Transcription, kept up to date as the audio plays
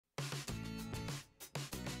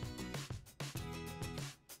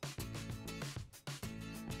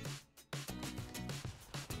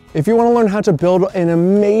If you want to learn how to build an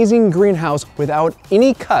amazing greenhouse without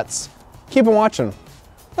any cuts, keep on watching.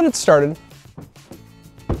 Let's get started.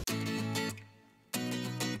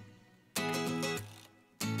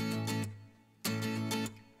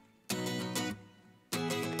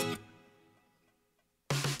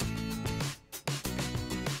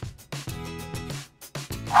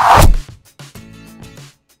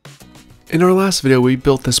 In our last video, we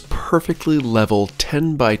built this perfectly level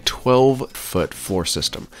 10 by 12 foot floor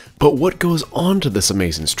system. But what goes on to this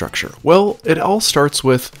amazing structure? Well, it all starts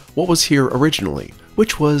with what was here originally,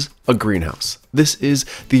 which was a greenhouse. This is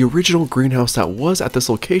the original greenhouse that was at this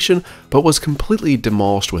location, but was completely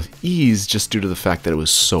demolished with ease just due to the fact that it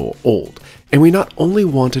was so old. And we not only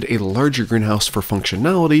wanted a larger greenhouse for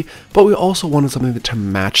functionality, but we also wanted something to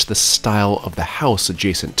match the style of the house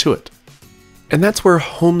adjacent to it. And that's where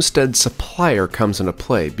Homestead Supplier comes into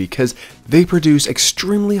play, because they produce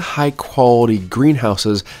extremely high quality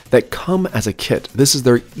greenhouses that come as a kit. This is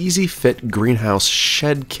their Easy Fit Greenhouse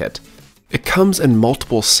Shed Kit. It comes in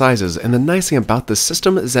multiple sizes, and the nice thing about this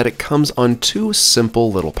system is that it comes on two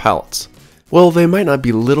simple little pallets. Well, they might not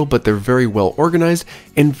be little, but they're very well organized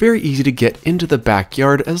and very easy to get into the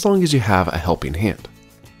backyard as long as you have a helping hand.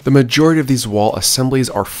 The majority of these wall assemblies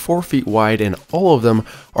are 4 feet wide and all of them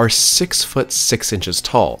are 6 foot 6 inches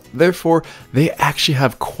tall. Therefore, they actually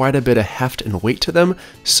have quite a bit of heft and weight to them,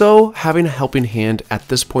 so having a helping hand at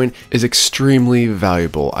this point is extremely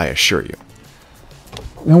valuable, I assure you.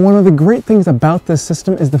 Now, one of the great things about this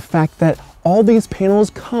system is the fact that all these panels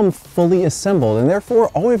come fully assembled, and therefore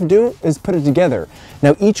all we have to do is put it together.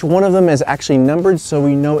 Now, each one of them is actually numbered, so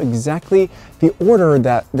we know exactly the order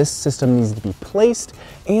that this system needs to be placed,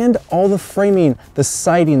 and all the framing, the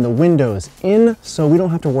siding, the windows in, so we don't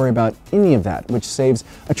have to worry about any of that, which saves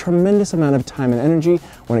a tremendous amount of time and energy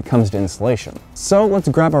when it comes to installation. So let's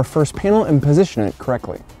grab our first panel and position it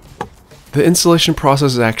correctly. The installation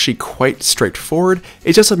process is actually quite straightforward.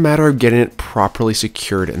 It's just a matter of getting it properly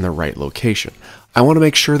secured in the right location. I want to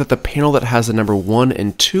make sure that the panel that has the number 1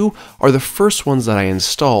 and 2 are the first ones that I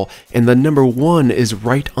install, and the number 1 is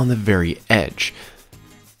right on the very edge.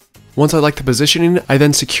 Once I like the positioning, I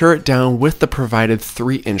then secure it down with the provided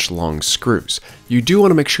 3-inch long screws. You do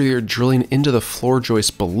want to make sure you're drilling into the floor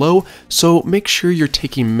joist below, so make sure you're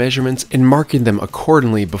taking measurements and marking them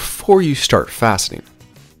accordingly before you start fastening.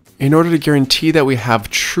 In order to guarantee that we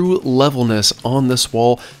have true levelness on this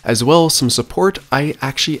wall, as well as some support, I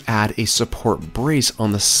actually add a support brace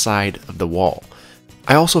on the side of the wall.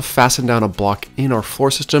 I also fasten down a block in our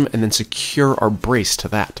floor system and then secure our brace to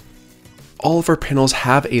that. All of our panels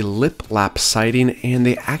have a lip lap siding, and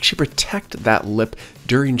they actually protect that lip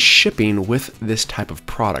during shipping with this type of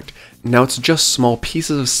product. Now, it's just small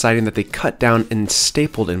pieces of siding that they cut down and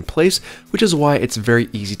stapled in place, which is why it's very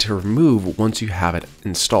easy to remove once you have it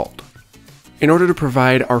installed. In order to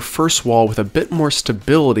provide our first wall with a bit more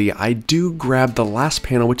stability, I do grab the last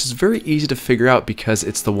panel, which is very easy to figure out because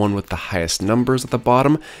it's the one with the highest numbers at the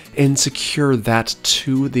bottom, and secure that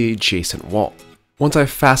to the adjacent wall. Once I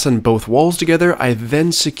fasten both walls together, I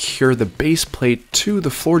then secure the base plate to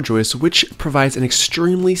the floor joist, which provides an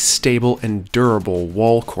extremely stable and durable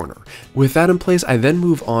wall corner. With that in place, I then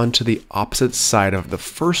move on to the opposite side of the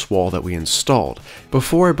first wall that we installed.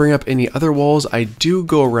 Before I bring up any other walls, I do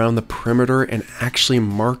go around the perimeter and actually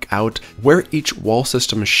mark out where each wall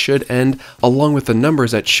system should end, along with the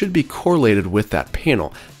numbers that should be correlated with that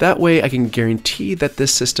panel. That way I can guarantee that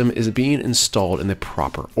this system is being installed in the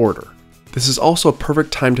proper order. This is also a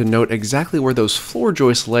perfect time to note exactly where those floor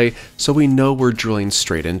joists lay, so we know we're drilling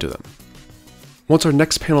straight into them. Once our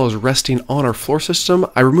next panel is resting on our floor system,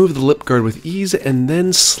 I remove the lip guard with ease and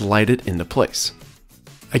then slide it into place.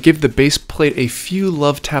 I give the base plate a few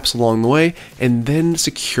love taps along the way and then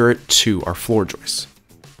secure it to our floor joists.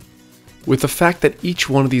 With the fact that each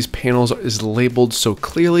one of these panels is labeled so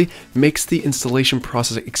clearly, makes the installation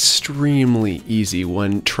process extremely easy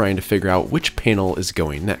when trying to figure out which panel is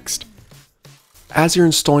going next. As you're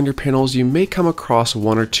installing your panels, you may come across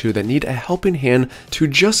one or two that need a helping hand to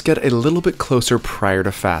just get a little bit closer prior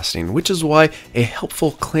to fastening, which is why a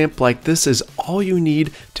helpful clamp like this is all you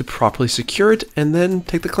need to properly secure it, and then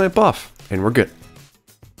take the clamp off, and we're good.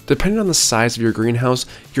 Depending on the size of your greenhouse,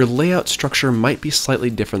 your layout structure might be slightly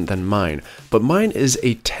different than mine, but mine is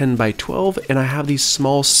a 10 by 12 and I have these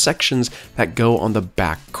small sections that go on the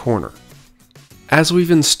back corner. As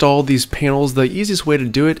we've installed these panels, the easiest way to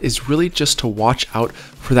do it is really just to watch out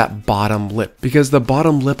for that bottom lip, because the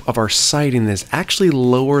bottom lip of our siding is actually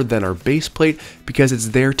lower than our base plate because it's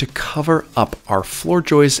there to cover up our floor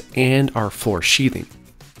joists and our floor sheathing.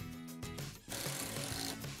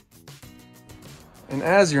 And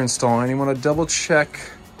as you're installing, you want to double check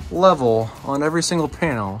level on every single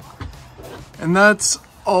panel. And that's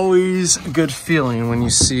always a good feeling when you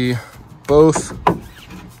see both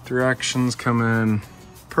directions come in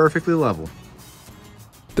perfectly level.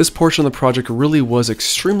 This portion of the project really was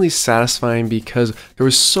extremely satisfying because there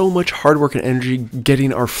was so much hard work and energy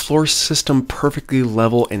getting our floor system perfectly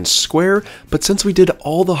level and square, but since we did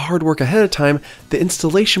all the hard work ahead of time, the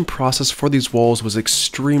installation process for these walls was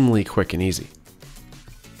extremely quick and easy.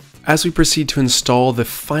 As we proceed to install the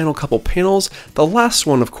final couple panels, the last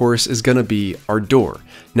one of course is going to be our door.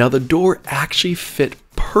 Now the door actually fit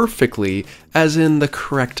perfectly, as in the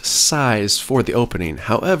correct size for the opening.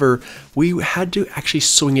 However, we had to actually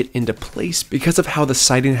swing it into place because of how the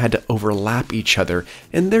siding had to overlap each other,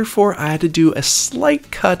 and therefore I had to do a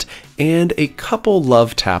slight cut and a couple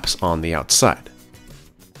love taps on the outside.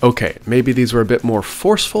 Okay, maybe these were a bit more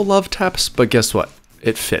forceful love taps, but guess what?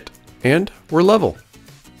 It fit, and we're level.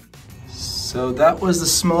 So that was the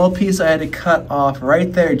small piece I had to cut off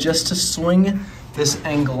right there just to swing this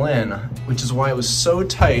angle in, which is why it was so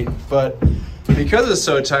tight. But because it's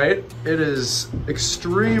so tight, it is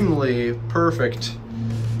extremely perfect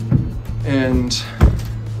and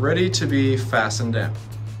ready to be fastened in.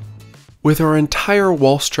 With our entire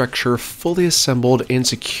wall structure fully assembled and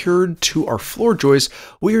secured to our floor joists,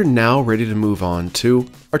 we are now ready to move on to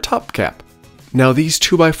our top cap. Now these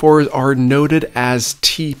 2x4s are noted as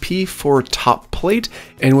TP for top plate,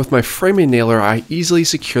 and with my framing nailer I easily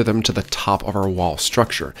secure them to the top of our wall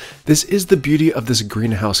structure. This is the beauty of this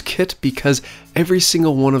greenhouse kit because every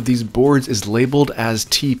single one of these boards is labeled as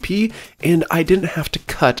TP and I didn't have to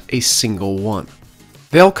cut a single one.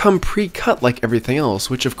 They all come pre-cut like everything else,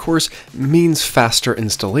 which of course means faster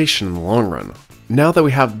installation in the long run. Now that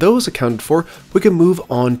we have those accounted for, we can move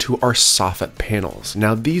on to our soffit panels.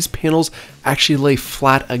 Now these panels actually lay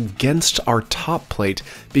flat against our top plate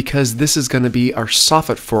because this is going to be our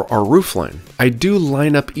soffit for our roofline. I do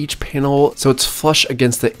line up each panel so it's flush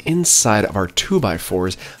against the inside of our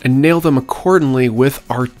 2x4s and nail them accordingly with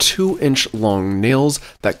our 2-inch long nails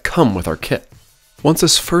that come with our kit. Once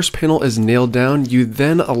this first panel is nailed down, you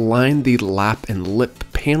then align the lap and lip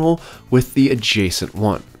panel with the adjacent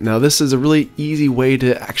one. Now this is a really easy way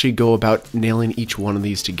to actually go about nailing each one of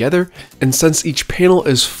these together, and since each panel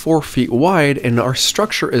is 4 feet wide and our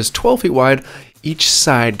structure is 12 feet wide, each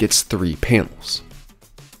side gets 3 panels.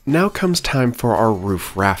 Now comes time for our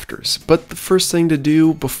roof rafters, but the first thing to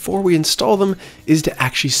do before we install them is to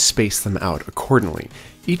actually space them out accordingly.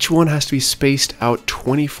 Each one has to be spaced out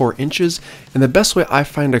 24 inches, and the best way I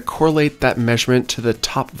find to correlate that measurement to the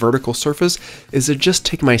top vertical surface is to just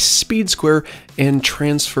take my speed square and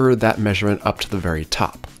transfer that measurement up to the very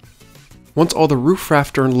top. Once all the roof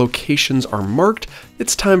rafter locations are marked,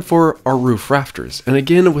 it's time for our roof rafters. And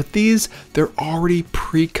again, with these, they're already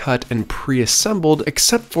pre-cut and pre-assembled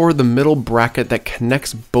except for the middle bracket that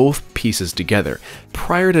connects both pieces together.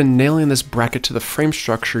 Prior to nailing this bracket to the frame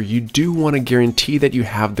structure, you do want to guarantee that you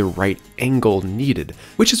have the right angle needed,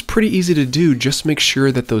 which is pretty easy to do. Just make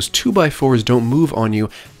sure that those 2x4s don't move on you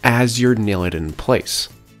as you're nailing it in place.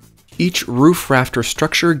 Each roof rafter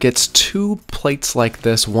structure gets 2 plates like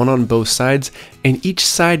this, one on both sides, and each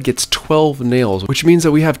side gets 12 nails, which means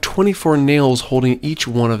that we have 24 nails holding each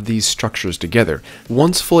one of these structures together.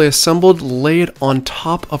 Once fully assembled, lay it on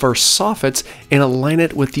top of our soffits and align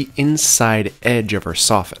it with the inside edge of our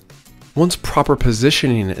soffit. Once proper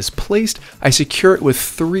positioning is placed, I secure it with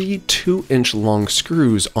 3 2-inch long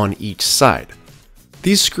screws on each side.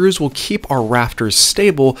 These screws will keep our rafters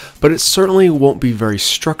stable, but it certainly won't be very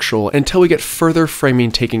structural until we get further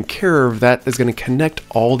framing taken care of that is going to connect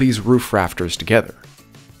all these roof rafters together.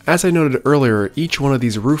 As I noted earlier, each one of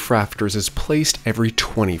these roof rafters is placed every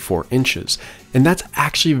 24 inches, and that's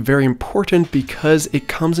actually very important because it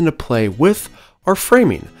comes into play with our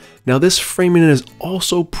framing. Now this framing is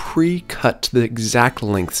also pre-cut to the exact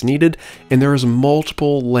lengths needed, and there is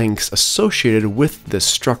multiple lengths associated with this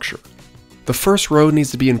structure. The first row needs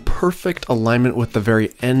to be in perfect alignment with the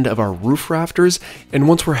very end of our roof rafters, and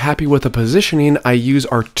once we're happy with the positioning, I use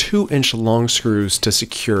our 2-inch long screws to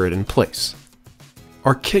secure it in place.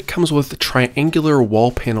 Our kit comes with triangular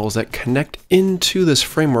wall panels that connect into this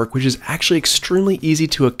framework, which is actually extremely easy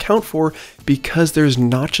to account for because there's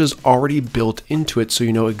notches already built into it so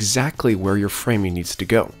you know exactly where your framing needs to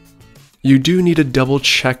go. You do need to double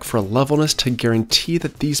check for levelness to guarantee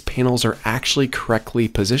that these panels are actually correctly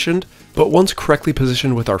positioned, but once correctly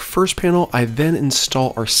positioned with our first panel, I then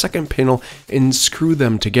install our second panel and screw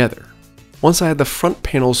them together. Once I had the front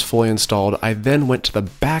panels fully installed, I then went to the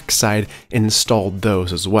back side and installed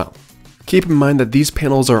those as well. Keep in mind that these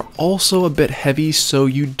panels are also a bit heavy, so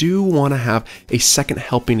you do want to have a second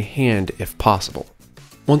helping hand if possible.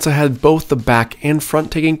 Once I had both the back and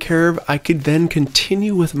front taken care of, I could then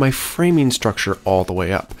continue with my framing structure all the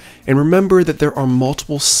way up. And remember that there are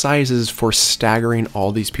multiple sizes for staggering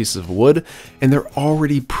all these pieces of wood, and they're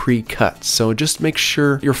already pre-cut, so just make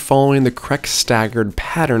sure you're following the correct staggered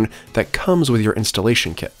pattern that comes with your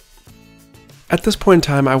installation kit. At this point in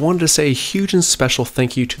time, I wanted to say a huge and special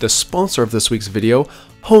thank you to the sponsor of this week's video,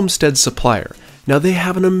 Homestead Supplier. Now they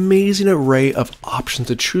have an amazing array of options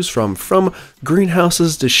to choose from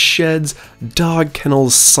greenhouses to sheds, dog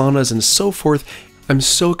kennels, saunas, and so forth. I'm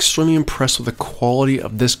so extremely impressed with the quality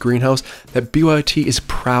of this greenhouse that BYOT is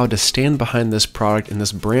proud to stand behind this product and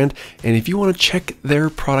this brand, and if you want to check their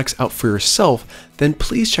products out for yourself, then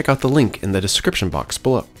please check out the link in the description box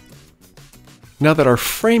below. Now that our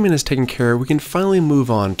framing is taken care of, we can finally move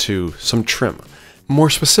on to some trim. More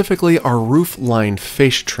specifically, our roof line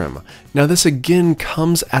fascia trim. Now this again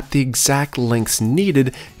comes at the exact lengths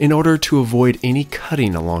needed in order to avoid any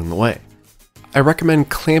cutting along the way. I recommend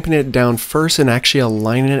clamping it down first and actually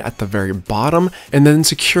aligning it at the very bottom and then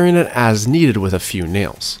securing it as needed with a few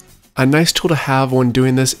nails. A nice tool to have when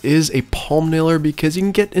doing this is a palm nailer because you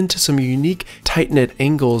can get into some unique tight-knit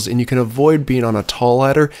angles and you can avoid being on a tall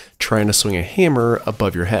ladder trying to swing a hammer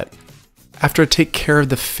above your head. After I take care of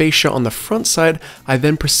the fascia on the front side, I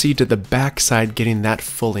then proceed to the back side, getting that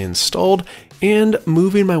fully installed and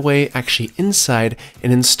moving my way actually inside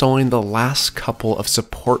and installing the last couple of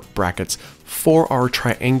support brackets for our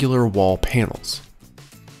triangular wall panels.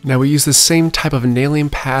 Now we use the same type of nailing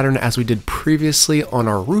pattern as we did previously on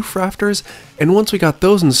our roof rafters, and once we got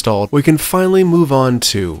those installed, we can finally move on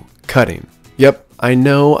to cutting. Yep, I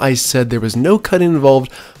know I said there was no cutting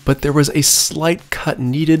involved, but there was a slight cut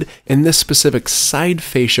needed in this specific side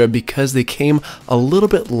fascia because they came a little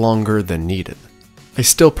bit longer than needed. I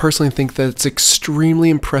still personally think that it's extremely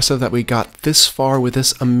impressive that we got this far with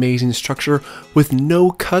this amazing structure with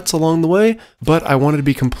no cuts along the way, but I wanted to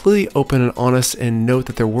be completely open and honest and note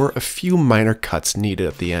that there were a few minor cuts needed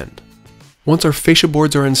at the end. Once our fascia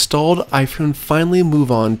boards are installed, I can finally move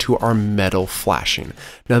on to our metal flashing.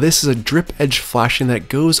 Now this is a drip edge flashing that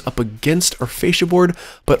goes up against our fascia board,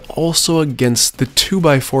 but also against the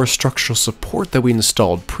 2x4 structural support that we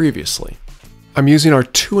installed previously. I'm using our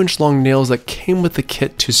 2-inch long nails that came with the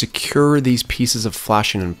kit to secure these pieces of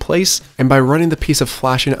flashing in place, and by running the piece of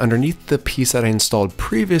flashing underneath the piece that I installed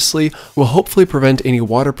previously will hopefully prevent any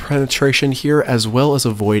water penetration here as well as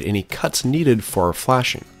avoid any cuts needed for our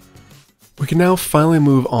flashing. We can now finally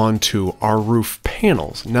move on to our roof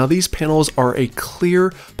panels. Now these panels are a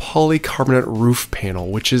clear polycarbonate roof panel,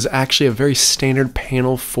 which is actually a very standard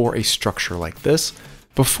panel for a structure like this.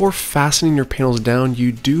 Before fastening your panels down,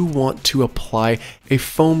 you do want to apply a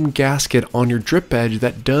foam gasket on your drip edge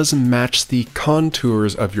that does match the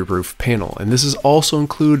contours of your roof panel. And this is also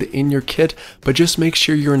included in your kit, but just make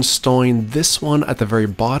sure you're installing this one at the very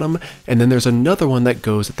bottom, and then there's another one that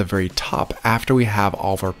goes at the very top after we have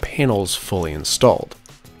all of our panels fully installed.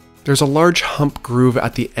 There's a large hump groove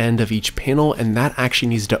at the end of each panel, and that actually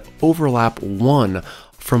needs to overlap one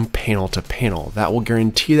from panel to panel. That will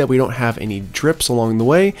guarantee that we don't have any drips along the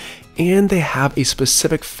way, and they have a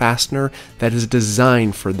specific fastener that is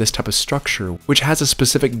designed for this type of structure, which has a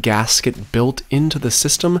specific gasket built into the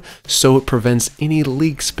system so it prevents any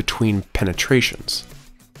leaks between penetrations.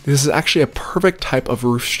 This is actually a perfect type of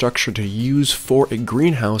roof structure to use for a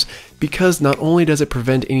greenhouse because not only does it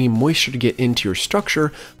prevent any moisture to get into your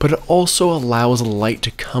structure, but it also allows light to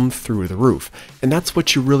come through the roof. And that's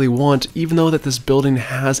what you really want. Even though that this building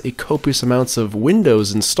has a copious amounts of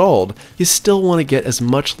windows installed, you still want to get as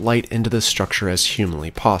much light into the structure as humanly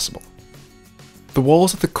possible. The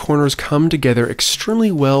walls at the corners come together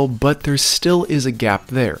extremely well, but there still is a gap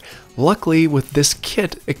there. Luckily, with this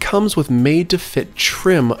kit, it comes with made-to-fit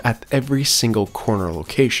trim at every single corner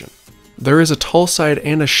location. There is a tall side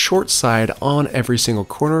and a short side on every single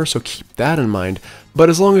corner, so keep that in mind, but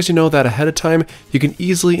as long as you know that ahead of time, you can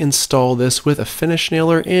easily install this with a finish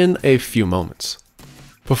nailer in a few moments.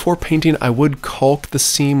 Before painting, I would caulk the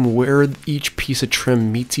seam where each piece of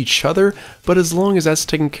trim meets each other, but as long as that's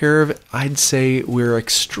taken care of, I'd say we're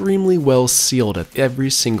extremely well sealed at every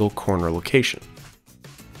single corner location.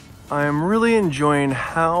 I am really enjoying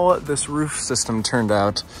how this roof system turned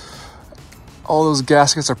out. All those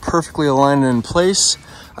gaskets are perfectly aligned and in place.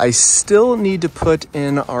 I still need to put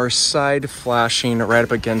in our side flashing right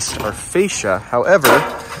up against our fascia. However,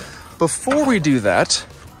 before we do that,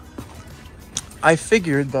 I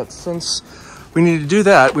figured that since we need to do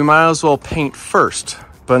that, we might as well paint first.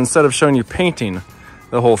 But instead of showing you painting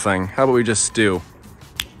the whole thing, how about we just do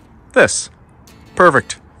this?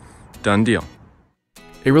 Perfect. Done deal.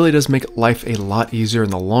 It really does make life a lot easier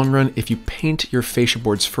in the long run if you paint your fascia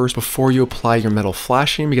boards first before you apply your metal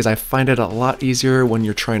flashing, because I find it a lot easier when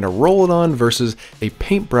you're trying to roll it on versus a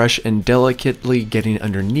paintbrush and delicately getting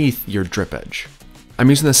underneath your drip edge.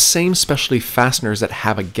 I'm using the same specialty fasteners that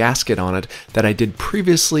have a gasket on it that I did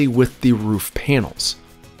previously with the roof panels.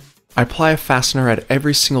 I apply a fastener at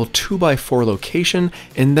every single 2x4 location,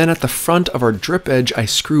 and then at the front of our drip edge I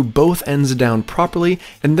screw both ends down properly,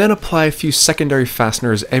 and then apply a few secondary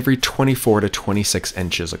fasteners every 24 to 26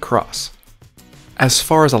 inches across. As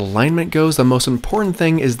far as alignment goes, the most important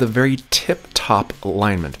thing is the very tip-top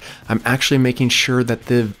alignment. I'm actually making sure that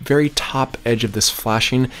the very top edge of this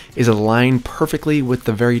flashing is aligned perfectly with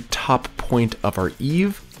the very top point of our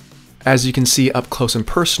eave, as you can see up close and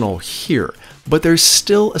personal here. But there's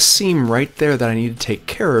still a seam right there that I need to take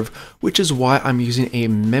care of, which is why I'm using a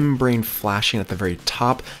membrane flashing at the very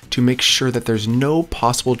top to make sure that there's no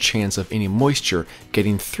possible chance of any moisture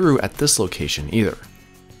getting through at this location either.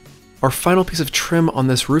 Our final piece of trim on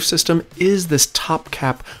this roof system is this top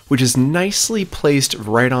cap, which is nicely placed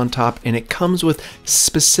right on top, and it comes with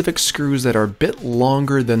specific screws that are a bit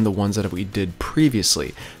longer than the ones that we did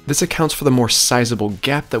previously. This accounts for the more sizable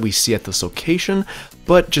gap that we see at this location,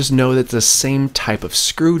 but just know that it's the same type of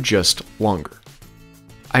screw, just longer.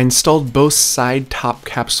 I installed both side top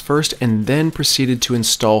caps first and then proceeded to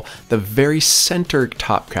install the very center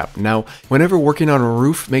top cap. Now, whenever working on a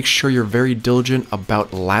roof, make sure you're very diligent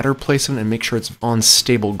about ladder placement and make sure it's on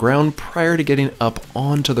stable ground prior to getting up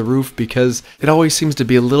onto the roof, because it always seems to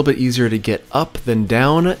be a little bit easier to get up than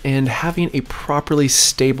down, and having a properly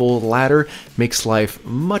stable ladder makes life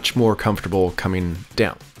much more comfortable coming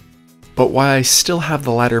down. But while I still have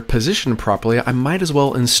the ladder positioned properly, I might as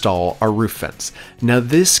well install our roof fence. Now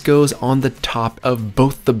this goes on the top of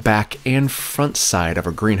both the back and front side of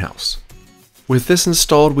our greenhouse. With this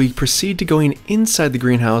installed, we proceed to going inside the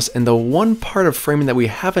greenhouse, and the one part of framing that we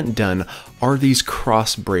haven't done are these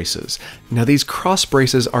cross braces. Now these cross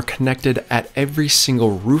braces are connected at every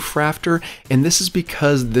single roof rafter, and this is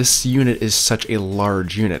because this unit is such a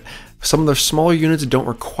large unit. Some of the smaller units don't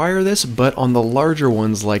require this, but on the larger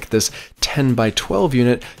ones like this 10 by 12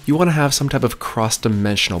 unit, you want to have some type of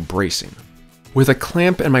cross-dimensional bracing. With a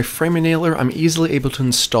clamp and my framing nailer, I'm easily able to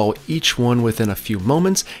install each one within a few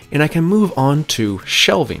moments, and I can move on to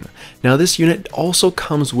shelving. Now this unit also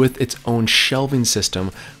comes with its own shelving system,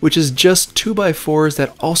 which is just 2x4s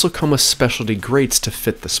that also come with specialty grates to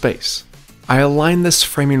fit the space. I align this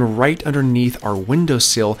framing right underneath our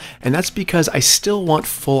windowsill, and that's because I still want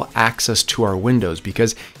full access to our windows,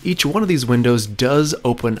 because each one of these windows does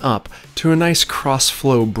open up to a nice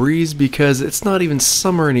cross-flow breeze, because it's not even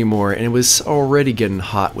summer anymore and it was already getting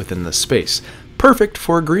hot within the space. Perfect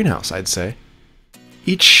for a greenhouse, I'd say.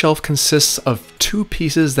 Each shelf consists of two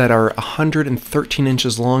pieces that are 113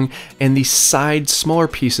 inches long, and the side smaller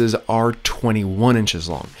pieces are 21 inches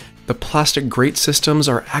long. The plastic grate systems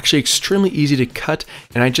are actually extremely easy to cut,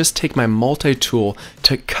 and I just take my multi-tool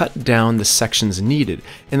to cut down the sections needed.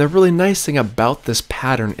 And the really nice thing about this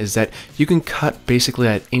pattern is that you can cut basically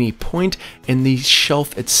at any point, and the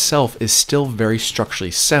shelf itself is still very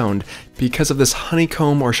structurally sound because of this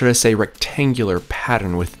honeycomb, or should I say rectangular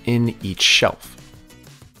pattern within each shelf.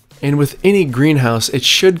 And with any greenhouse, it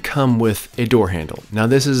should come with a door handle. Now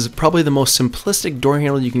this is probably the most simplistic door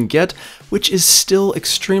handle you can get, which is still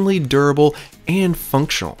extremely durable and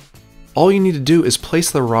functional. All you need to do is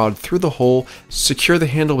place the rod through the hole, secure the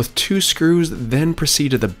handle with 2 screws, then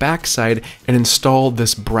proceed to the back side and install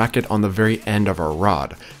this bracket on the very end of our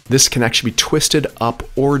rod. This can actually be twisted up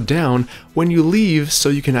or down when you leave, so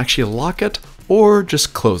you can actually lock it or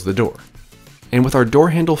just close the door. And with our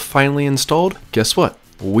door handle finally installed, guess what?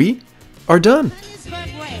 We are done.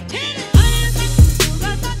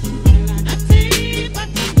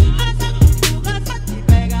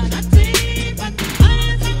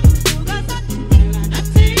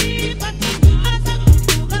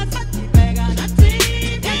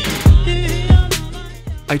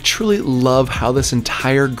 I truly love how this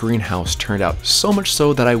entire greenhouse turned out, so much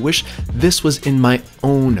so that I wish this was in my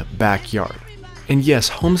own backyard. And yes,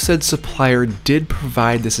 Homestead Supplier did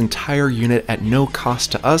provide this entire unit at no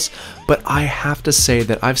cost to us, but I have to say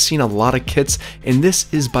that I've seen a lot of kits, and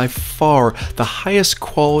this is by far the highest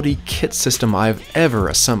quality kit system I've ever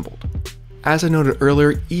assembled. As I noted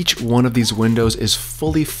earlier, each one of these windows is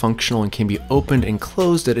fully functional and can be opened and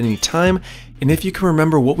closed at any time, and if you can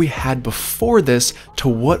remember what we had before this to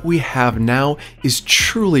what we have now is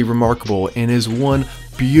truly remarkable and is one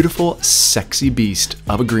beautiful, sexy beast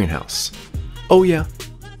of a greenhouse. Oh yeah.